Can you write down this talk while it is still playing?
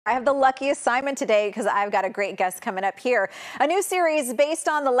I have the lucky assignment today because I've got a great guest coming up here. A new series based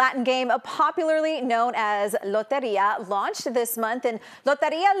on the Latin game, popularly known as Lotería, launched this month. And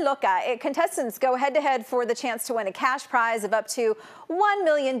Lotería Loca, contestants go head-to-head for the chance to win a cash prize of up to $1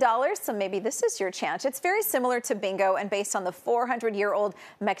 million. So maybe this is your chance. It's very similar to bingo and based on the 400-year-old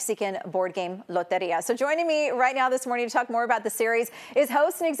Mexican board game Lotería. So joining me right now this morning to talk more about the series is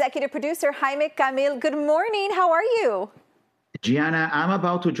host and executive producer Jaime Camil. Good morning. How are you? Gianna, I'm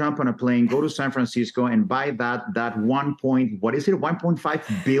about to jump on a plane, go to San Francisco, and buy that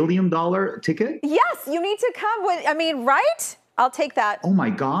 $1.5 billion ticket? Yes, you need to come with, right? I'll take that. Oh my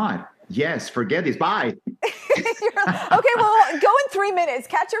God. Yes, forget this. Bye. Okay, well, go in 3 minutes.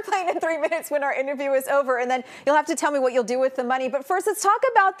 Catch your plane in 3 minutes when our interview is over, and then you'll have to tell me what you'll do with the money. But first, let's talk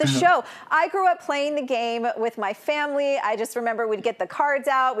about the show. I grew up playing the game with my family. I just remember we'd get the cards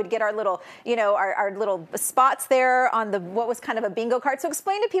out. We'd get our little, our little spots there on what was kind of a bingo card. So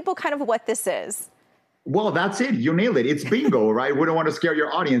explain to people kind of what this is. Well, that's it. You nailed it. It's bingo, right? We don't want to scare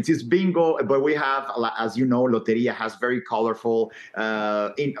your audience. It's bingo, but we have, as you know, Loteria has very colorful.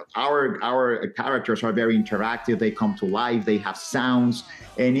 In our characters are very interactive. They come to life. They have sounds,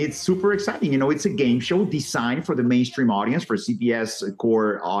 and it's super exciting. It's a game show designed for the mainstream audience, for CBS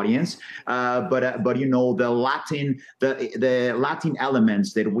core audience. But the Latin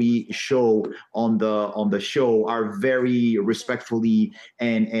elements that we show on the show are very respectfully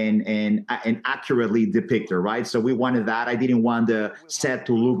and accurately depicted, right? So we wanted that. I didn't want the set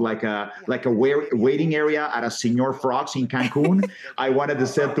to look like a waiting area at a Senor Frogs in Cancun. I wanted the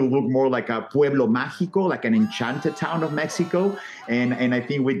set to look more like a Pueblo Mágico, like an enchanted town of Mexico. And I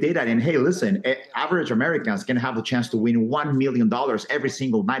think we did that. And hey, listen, average Americans can have the chance to win $1 million every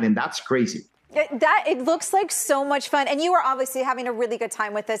single night, and that's crazy. It looks like so much fun, and you are obviously having a really good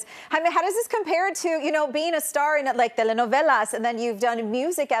time with this. Jaime, how does this compare to being a star in like telenovelas, and then you've done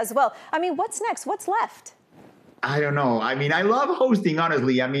music as well? What's next? What's left? I don't know. I love hosting,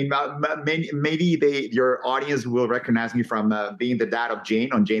 honestly. Maybe your audience will recognize me from being the dad of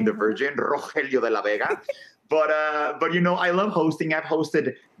Jane on Jane the Virgin, Rogelio de la Vega. But I love hosting. I've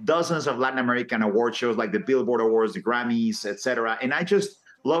hosted dozens of Latin American award shows like the Billboard Awards, the Grammys, etc. And I just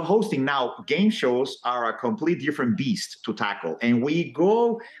love hosting. Now, game shows are a complete different beast to tackle. And we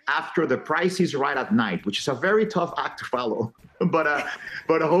go after the Price is Right at night, which is a very tough act to follow. But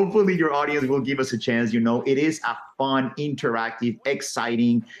hopefully your audience will give us a chance. It is a fun, interactive,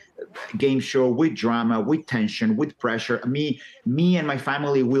 exciting game show with drama, with tension, with pressure. Me and my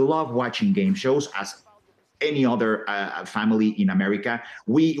family, we love watching game shows as any other family in America.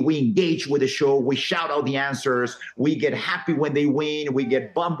 We engage with the show. We shout out the answers. We get happy when they win. We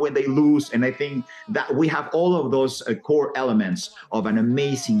get bummed when they lose. And I think that we have all of those core elements of an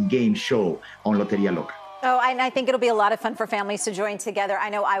amazing game show on Lotería Loca. Oh, and I think it'll be a lot of fun for families to join together. I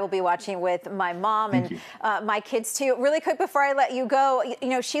know I will be watching with my mom and my kids too. Really quick before I let you go,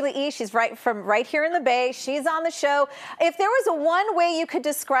 Sheila E., she's right here in the Bay. She's on the show. If there was one way you could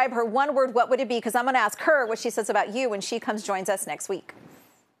describe her, one word, what would it be? Because I'm going to ask her what she says about you when she joins us next week.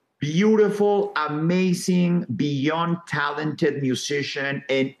 Beautiful, amazing, beyond talented musician,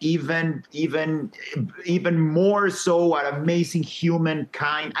 and even more so an amazing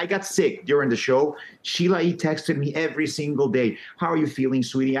humankind. I got sick during the show. Sheila E. texted me every single day. How are you feeling,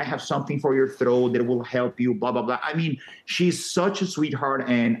 sweetie? I have something for your throat that will help you, blah, blah, blah. She's such a sweetheart,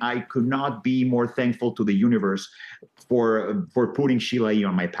 and I could not be more thankful to the universe for putting Sheila E.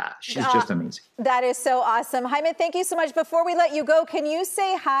 on my path. She's just amazing. That is so awesome. Jaime, thank you so much. Before we let you go, can you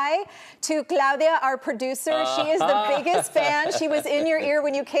say hi to Claudia, our producer? She is the biggest fan. She was in your ear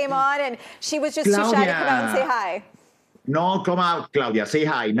when you came on, and she was just too shy to come out and say hi. No, come out, Claudia. Say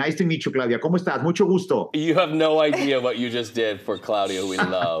hi. Nice to meet you, Claudia. ¿Cómo estás? Mucho gusto. You have no idea what you just did for Claudia, who we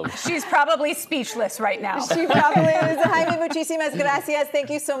love. She's probably speechless right now. She probably is. Jaime, muchísimas gracias.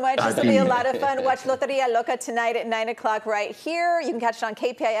 Thank you so much. This will be a lot of fun. Watch Lotería Loca tonight at 9 o'clock right here. You can catch it on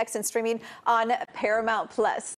KPIX and streaming on Paramount+.